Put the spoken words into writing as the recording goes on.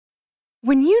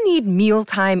When you need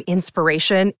mealtime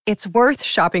inspiration, it's worth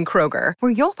shopping Kroger,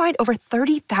 where you'll find over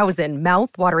 30,000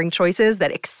 mouth-watering choices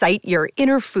that excite your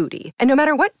inner foodie. And no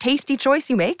matter what tasty choice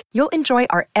you make, you'll enjoy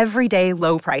our everyday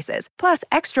low prices, plus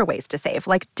extra ways to save,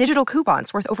 like digital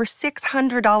coupons worth over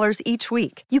 $600 each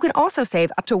week. You can also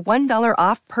save up to $1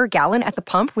 off per gallon at the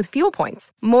pump with fuel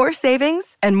points. More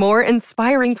savings and more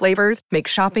inspiring flavors make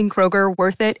shopping Kroger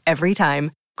worth it every time.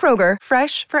 Kroger,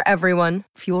 fresh for everyone.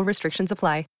 Fuel restrictions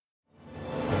apply.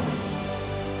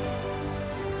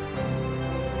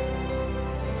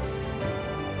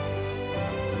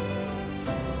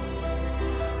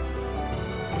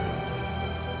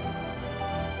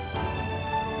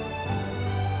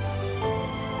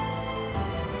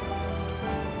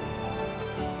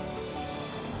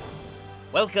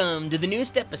 Welcome to the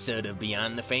newest episode of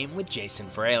Beyond the Fame with Jason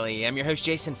Fraley. I'm your host,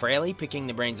 Jason Fraley, picking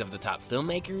the brains of the top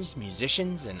filmmakers,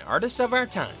 musicians, and artists of our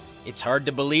time. It's hard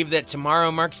to believe that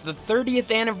tomorrow marks the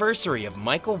 30th anniversary of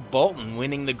Michael Bolton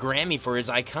winning the Grammy for his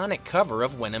iconic cover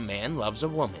of When a Man Loves a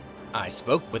Woman. I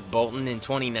spoke with Bolton in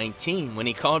 2019 when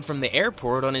he called from the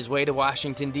airport on his way to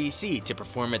Washington, D.C. to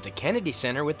perform at the Kennedy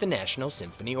Center with the National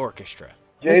Symphony Orchestra.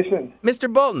 Jason.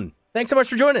 Mr. Bolton, thanks so much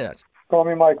for joining us. Call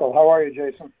me Michael. How are you,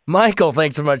 Jason? Michael,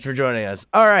 thanks so much for joining us.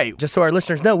 All right, just so our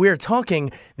listeners know, we are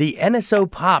talking the NSO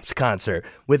Pops concert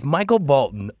with Michael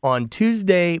Bolton on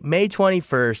Tuesday, May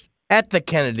 21st at the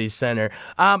Kennedy Center.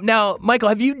 Now, Michael,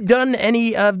 have you done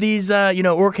any of these,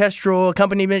 orchestral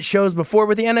accompaniment shows before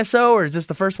with the NSO, or is this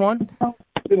the first one?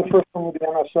 It's the first one with the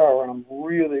NSO, and I'm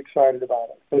really excited about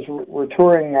it. Because we're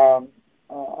touring on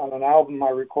an album I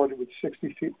recorded with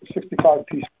 65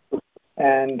 pieces.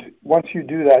 And once you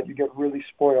do that, you get really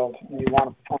spoiled, and you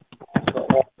want to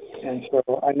perform. And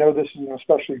so I know this is an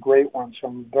especially great one, so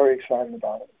I'm very excited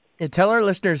about it. Yeah, tell our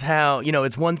listeners how,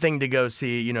 it's one thing to go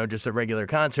see, just a regular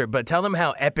concert, but tell them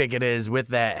how epic it is with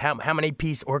that, how many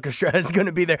piece orchestra is going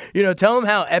to be there. Tell them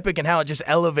how epic and how it just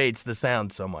elevates the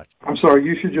sound so much. I'm sorry,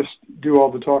 you should just do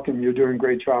all the talking. You're doing a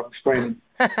great job explaining.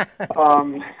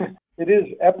 It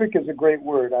is, epic is a great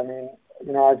word. I mean,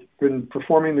 I've been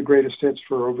performing the greatest hits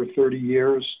for over 30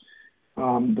 years.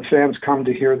 The fans come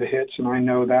to hear the hits, and I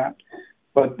know that.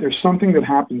 But there's something that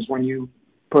happens when you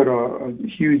put a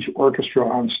huge orchestra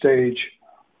on stage,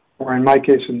 or in my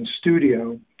case, in the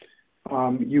studio.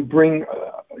 You bring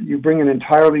an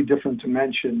entirely different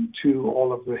dimension to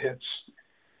all of the hits.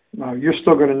 You're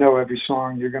still going to know every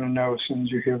song. You're going to know as soon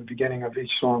as you hear the beginning of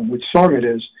each song which song it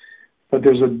is. But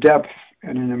there's a depth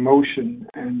and an emotion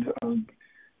and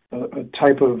a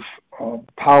type of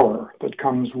power that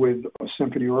comes with a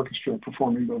symphony orchestra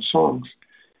performing those songs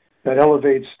that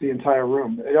elevates the entire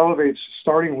room. It elevates,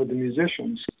 starting with the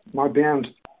musicians. My band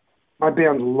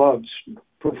loves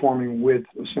performing with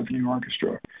a symphony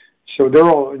orchestra. So they're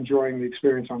all enjoying the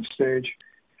experience on stage,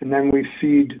 and then we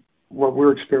feed what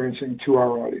we're experiencing to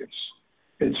our audience.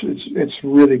 It's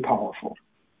really powerful.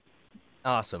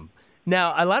 Awesome.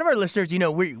 Now, a lot of our listeners,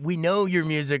 we know your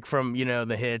music from,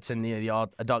 the hits and the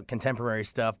adult contemporary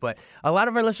stuff, but a lot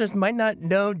of our listeners might not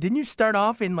know, didn't you start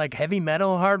off in like heavy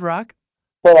metal, hard rock?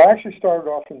 Well, I actually started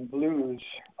off in blues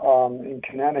in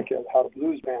Connecticut, had a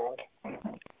blues band.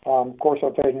 Of course,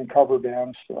 I played in cover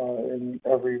bands in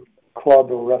every club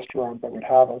or restaurant that would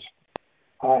have us.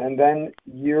 And then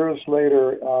years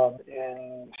later,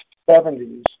 in the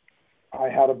 70s, I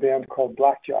had a band called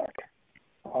Blackjack,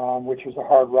 which was a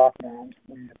hard rock band.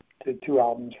 We did 2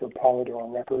 albums for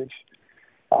Polydor Records.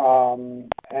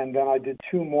 And then I did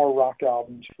 2 more rock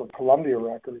albums for Columbia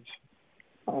Records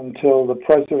until the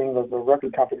president of the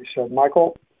record company said,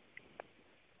 Michael,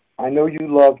 I know you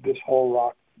love this whole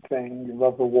rock thing. You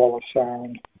love the wall of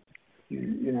sound. I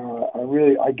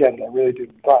get it. I really do.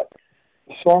 But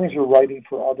the songs you're writing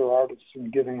for other artists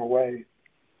and giving away,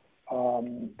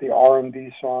 the R&B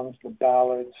songs, the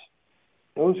ballads,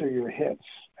 those are your hits,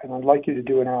 and I'd like you to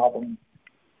do an album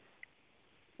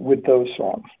with those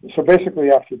songs. So basically,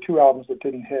 after 2 albums that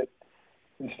didn't hit,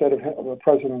 instead of the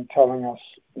president telling us,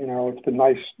 it's been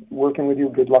nice working with you,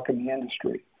 good luck in the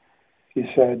industry, he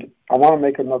said, I want to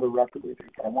make another record with you,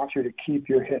 but I want you to keep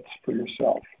your hits for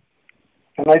yourself.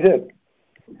 And I did.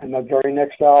 And that very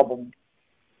next album,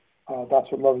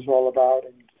 That's What Love Is All About,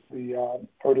 and the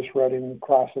Otis Redding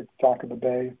classic, Dock of the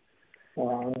Bay,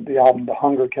 the album The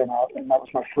Hunger came out, and that was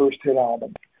my first hit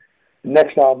album. The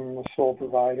next album was Soul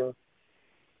Provider,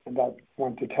 and that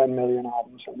went to 10 million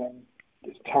albums, and then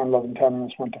Time, Love, and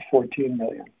Tenderness went to 14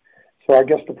 million. So I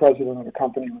guess the president of the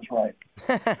company was right.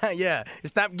 Yeah,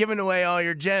 stop giving away all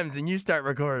your gems and you start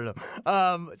recording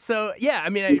them. So yeah, I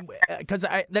mean, because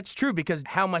that's true, because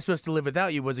How Am I Supposed to Live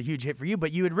Without You was a huge hit for you,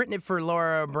 but you had written it for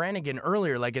Laura Branigan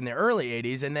earlier, like in the early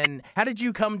 80s, and then how did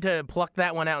you come to pluck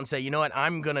that one out and say, you know what,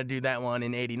 I'm going to do that one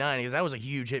in 89, because that was a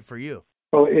huge hit for you?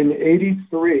 Well, in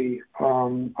 '83,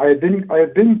 I had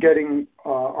been getting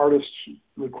artists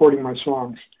recording my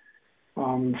songs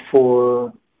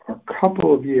for a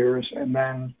couple of years, and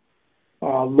then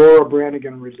Laura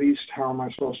Branigan released How Am I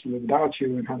Supposed to Live Without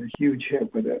You and had a huge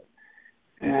hit with it.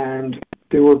 And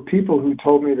there were people who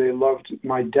told me they loved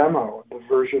my demo, the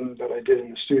version that I did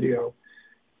in the studio,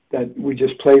 that we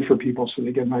just played for people so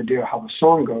they get an idea how the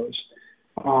song goes.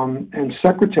 And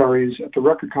secretaries at the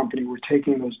record company were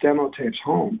taking those demo tapes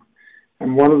home.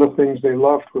 And one of the things they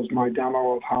loved was my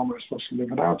demo of How Am I Supposed to Live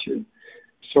Without You.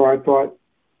 So I thought,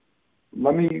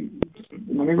 let me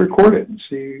record it and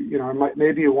see,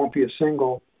 maybe it won't be a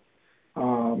single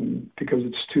because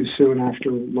it's too soon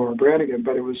after Laura Branigan,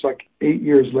 but it was like 8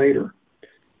 years later,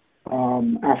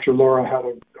 after Laura had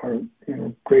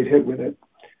a great hit with it.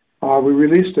 We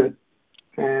released it,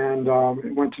 and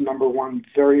it went to number one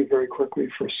very, very quickly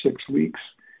for 6 weeks.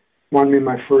 Won me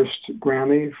my first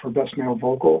Grammy for Best Male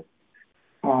Vocal,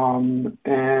 and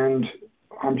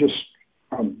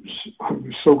I'm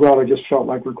so glad I just felt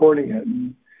like recording it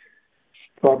and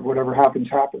thought whatever happens,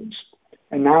 happens.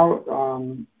 And now,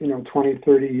 20,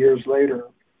 30 years later,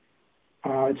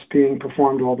 it's being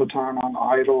performed all the time on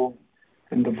Idol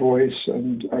and The Voice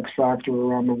and X Factor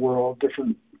around the world,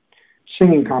 different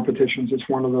singing competitions. It's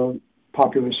one of the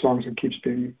popular songs that keeps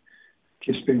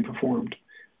being performed.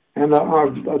 And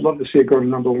I'd love to see it go to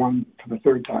number one for the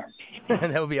third time.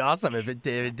 That would be awesome if it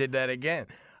did that again.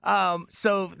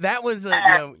 So that was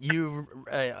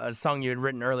a song you had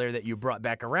written earlier that you brought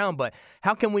back around. But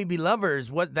How Can We Be Lovers?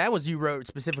 That was you wrote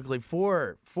specifically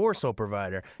for Soul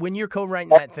Provider. When you're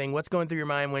co-writing that thing, what's going through your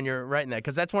mind when you're writing that?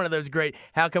 Because that's one of those great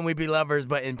How Can We Be Lovers,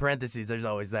 but in parentheses, there's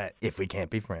always that If We Can't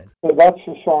Be Friends. So that's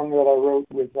the song that I wrote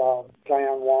with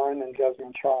Diane Warren and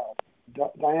Desmond Child.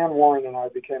 Diane Warren and I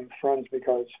became friends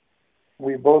because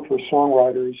we both were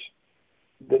songwriters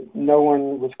that no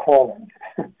one was calling.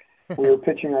 We were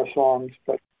pitching our songs,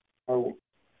 but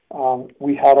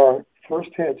we had our first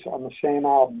hits on the same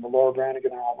album, the Laura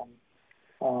Branigan album.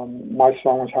 My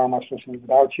song was How Am I Supposed to Live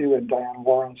Without You, and Diane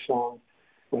Warren's song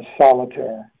was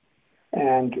Solitaire.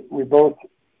 And we both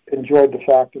enjoyed the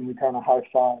fact, and we kind of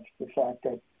high-fived the fact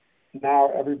that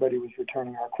now everybody was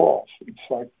returning our calls. It's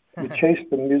like we chased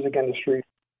the music industry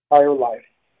entire life,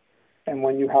 and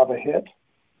when you have a hit,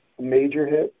 a major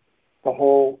hit, the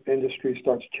whole industry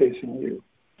starts chasing you.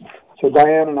 So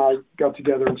Diane and I got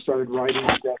together and started writing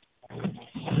together.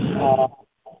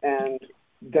 And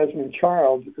Desmond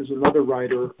Child is another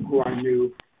writer who I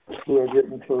knew, who had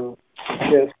written for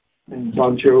Kiss and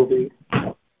Bon Jovi.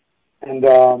 And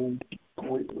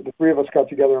the three of us got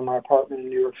together in my apartment in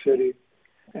New York City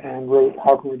and wrote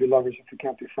How Can We Be Lovers If We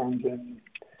Can't Be Friends in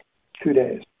 2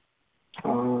 days.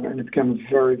 And it became a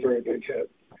very, very big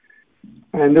hit.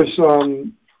 And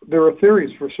there are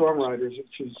theories for songwriters,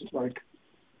 which is like,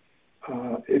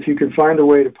 if you can find a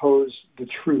way to pose the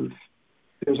truth,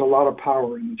 there's a lot of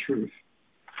power in the truth,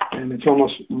 and it's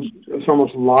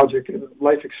almost logic.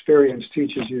 Life experience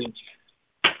teaches you.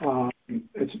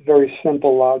 It's very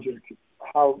simple logic.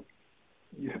 How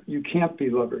you can't be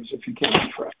lovers if you can't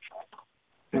be friends,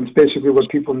 and it's basically what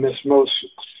people miss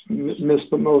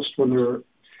the most when their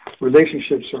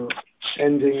relationships are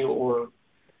ending or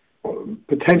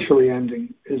potentially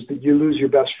ending, is that you lose your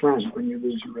best friend when you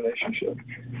lose your relationship.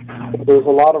 There's a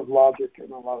lot of logic and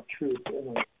a lot of truth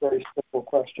in a very simple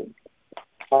question.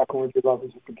 How can we be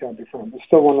lovers if we can't be friends? It's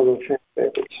still one of those fan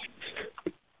favorites.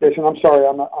 Jason, I'm sorry,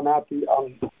 I'm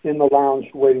in the lounge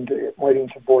waiting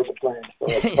to board the plane, so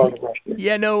it's hard to rush you.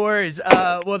 Yeah, no worries.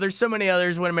 Well, there's so many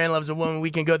others. When a Man Loves a Woman,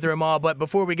 we can go through them all. But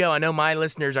before we go, I know my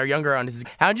listeners are younger on this.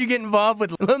 How'd you get involved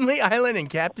with Lonely Island and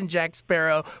Captain Jack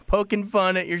Sparrow? Poking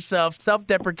fun at yourself.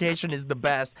 Self-deprecation is the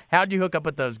best. How'd you hook up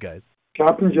with those guys?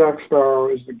 Captain Jack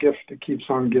Sparrow is the gift that keeps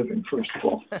on giving, first of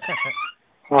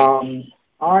all.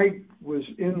 I was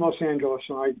in Los Angeles,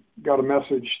 and I got a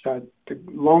message that the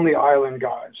Lonely Island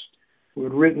guys, who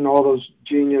had written all those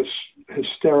genius,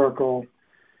 hysterical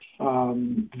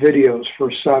videos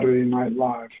for Saturday Night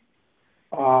Live,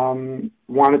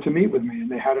 wanted to meet with me, and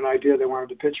they had an idea. They wanted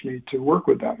to pitch me to work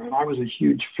with them, and I was a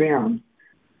huge fan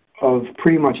of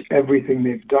pretty much everything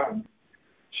they've done.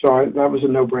 So that was a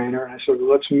no-brainer, and I said,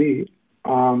 well, let's meet.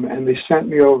 And they sent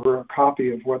me over a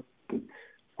copy of what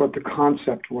the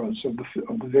concept was of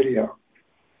the video.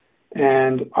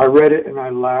 And I read it and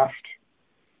I laughed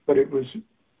but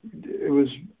it was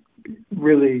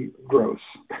really gross.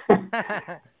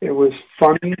 It was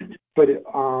funny, but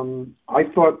I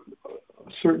thought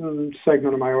a certain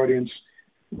segment of my audience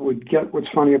would get what's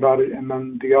funny about it, and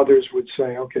then the others would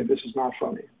say, okay, this is not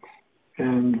funny.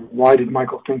 And why did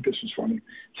Michael think this was funny?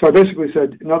 So I basically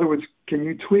said, in other words, can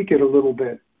you tweak it a little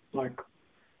bit, like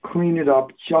clean it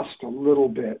up just a little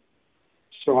bit,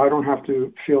 so I don't have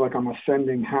to feel like I'm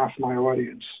offending half my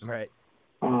audience, right?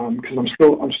 Because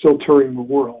I'm still touring the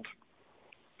world,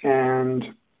 and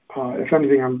if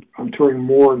anything, I'm touring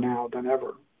more now than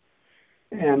ever.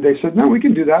 And they said, no, we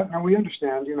can do that. No, we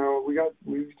understand. You know,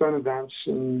 we've done events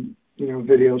and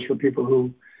videos for people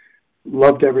who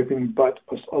loved everything but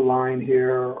a line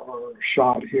here or a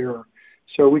shot here,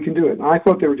 so we can do it. And I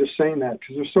thought they were just saying that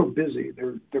because they're so busy.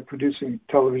 They're producing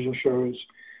television shows,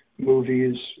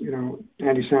 movies.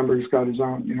 Andy Samberg's got his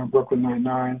own, Brooklyn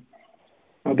Nine-Nine.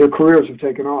 Their careers have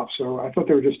taken off. So I thought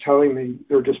they were just telling me,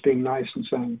 they were just being nice and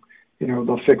saying,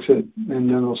 they'll fix it and then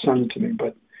they'll send it to me.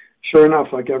 But sure enough,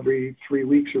 like every 3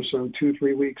 weeks or so,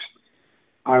 2-3 weeks,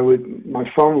 my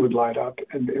phone would light up,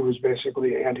 and it was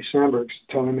basically Andy Samberg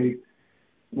telling me,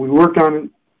 we worked on it,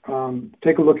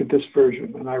 take a look at this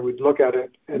version. And I would look at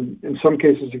it, and in some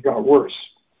cases it got worse.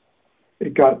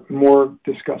 It got more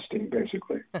disgusting,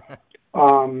 basically.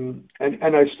 And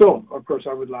I still, of course,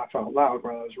 I would laugh out loud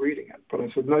while I was reading it. But I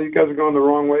said, no, you guys are going the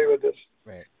wrong way with this.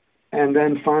 Right. And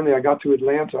then finally I got to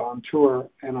Atlanta on tour,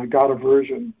 and I got a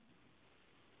version.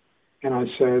 And I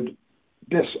said,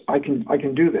 I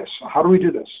can do this. How do we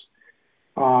do this?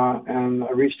 And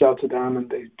I reached out to them, and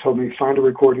they told me, find a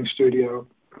recording studio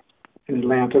in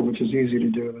Atlanta, which is easy to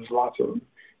do. There's lots of them.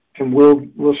 And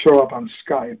we'll show up on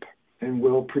Skype, and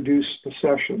we'll produce the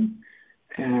session.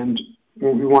 And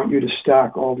we want you to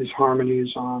stack all these harmonies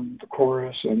on the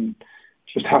chorus and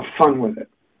just have fun with it.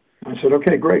 And I said,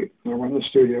 okay, great. And I went in the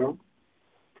studio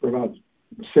for about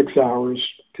 6 hours,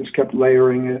 just kept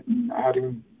layering it and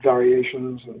adding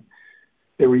variations, and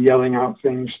they were yelling out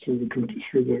things through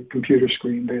the computer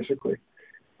screen, basically.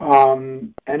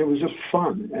 And it was just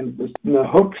fun. And the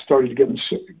hook started to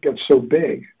get so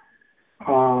big.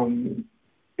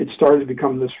 It started to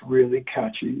become this really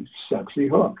catchy, sexy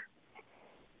hook.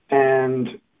 And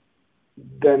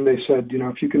then they said,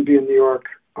 if you can be in New York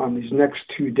on these next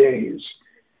 2 days,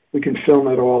 we can film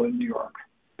it all in New York.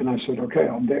 And I said, okay,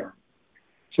 I'm there.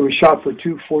 So we shot for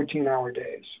 2 14-hour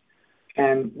days.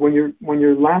 And when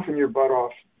you're laughing your butt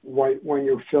off when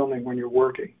you're filming, when you're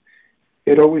working,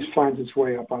 it always finds its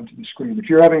way up onto the screen. If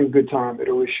you're having a good time, it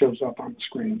always shows up on the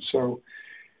screen. So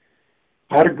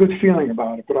I had a good feeling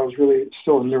about it, but I was really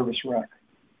still a nervous wreck.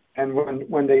 And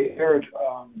when they aired,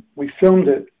 we filmed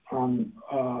it on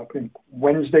I think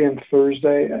Wednesday and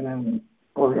Thursday,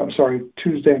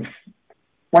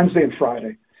 Wednesday and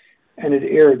Friday, and it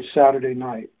aired Saturday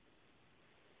night.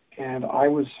 And I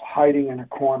was hiding in a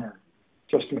corner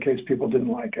just in case people didn't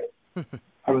like it.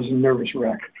 I was a nervous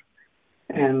wreck.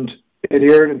 And it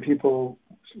aired, and people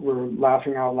were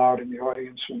laughing out loud in the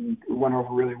audience, and it went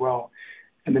over really well.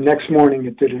 And the next morning,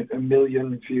 it did 1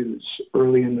 million views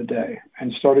early in the day,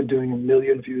 and started doing 1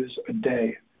 million views a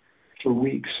day for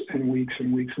weeks and weeks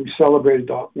and weeks. We celebrated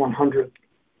the 100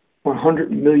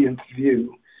 millionth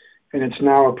view, and it's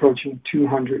now approaching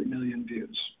 200 million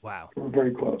views. Wow. We're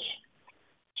very close.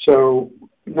 So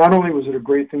not only was it a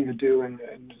great thing to do and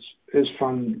is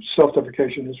fun,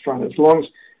 self-deprecation is fun, as long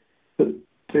as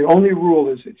the only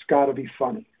rule is it's got to be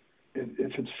funny.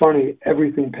 If it's funny,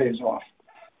 everything pays off.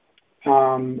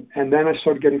 And then I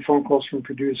started getting phone calls from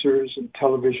producers and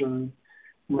television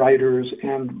writers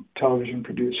and television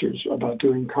producers about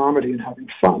doing comedy and having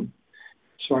fun.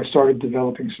 So I started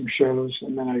developing some shows,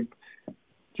 and then I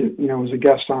was a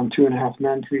guest on 2.5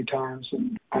 Men 3 times,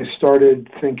 and I started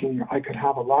thinking I could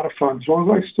have a lot of fun as long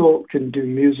as I still can do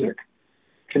music,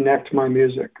 connect my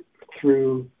music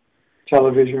through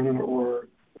television or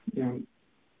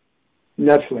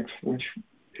Netflix, which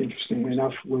interestingly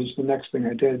enough was the next thing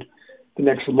I did. The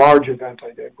next large event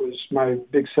I did was my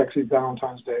Big Sexy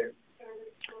Valentine's Day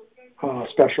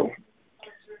special,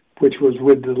 which was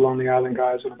with the Lonely Island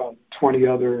guys and about 20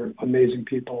 other amazing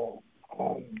people,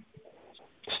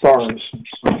 stars,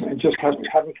 and just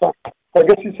having fun. I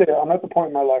guess you'd say I'm at the point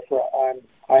in my life where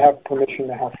I have permission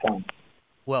to have fun.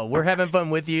 Well, we're having fun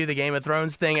with you, the Game of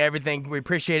Thrones thing, everything. We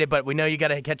appreciate it, but we know you got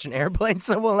to catch an airplane,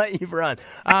 so we'll let you run.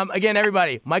 Again,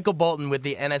 everybody, Michael Bolton with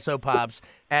the NSO Pops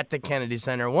at the Kennedy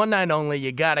Center. One night only.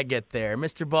 You got to get there.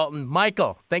 Mr. Bolton,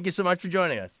 Michael, thank you so much for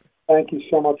joining us. Thank you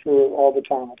so much for all the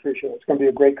time. I appreciate it. It's going to be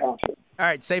a great concert. All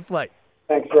right, safe flight.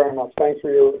 Thanks very much. Thanks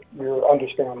for your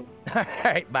understanding. All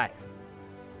right, bye.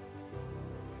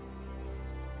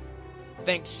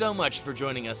 Thanks so much for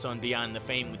joining us on Beyond the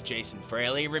Fame with Jason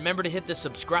Fraley. Remember to hit the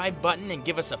subscribe button and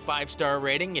give us a 5-star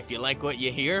rating if you like what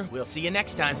you hear. We'll see you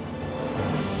next time.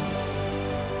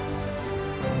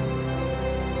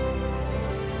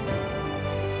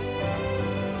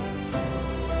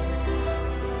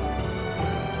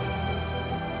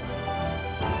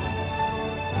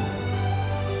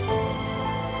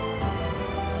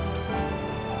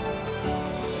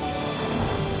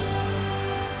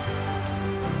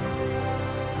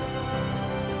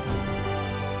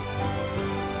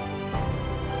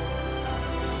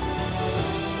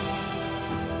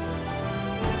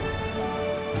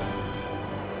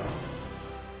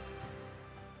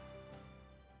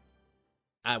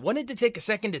 I wanted to take a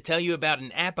second to tell you about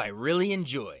an app I really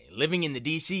enjoy. Living in the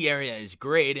DC area is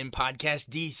great, and Podcast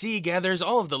DC gathers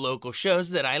all of the local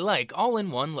shows that I like all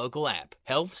in one local app.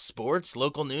 Health, sports,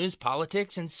 local news,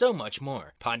 politics, and so much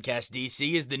more. Podcast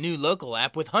DC is the new local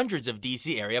app with hundreds of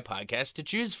DC area podcasts to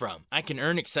choose from. I can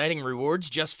earn exciting rewards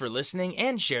just for listening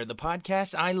and share the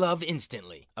podcasts I love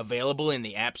instantly. Available in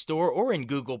the App Store or in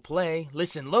Google Play,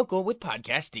 listen local with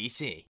Podcast DC.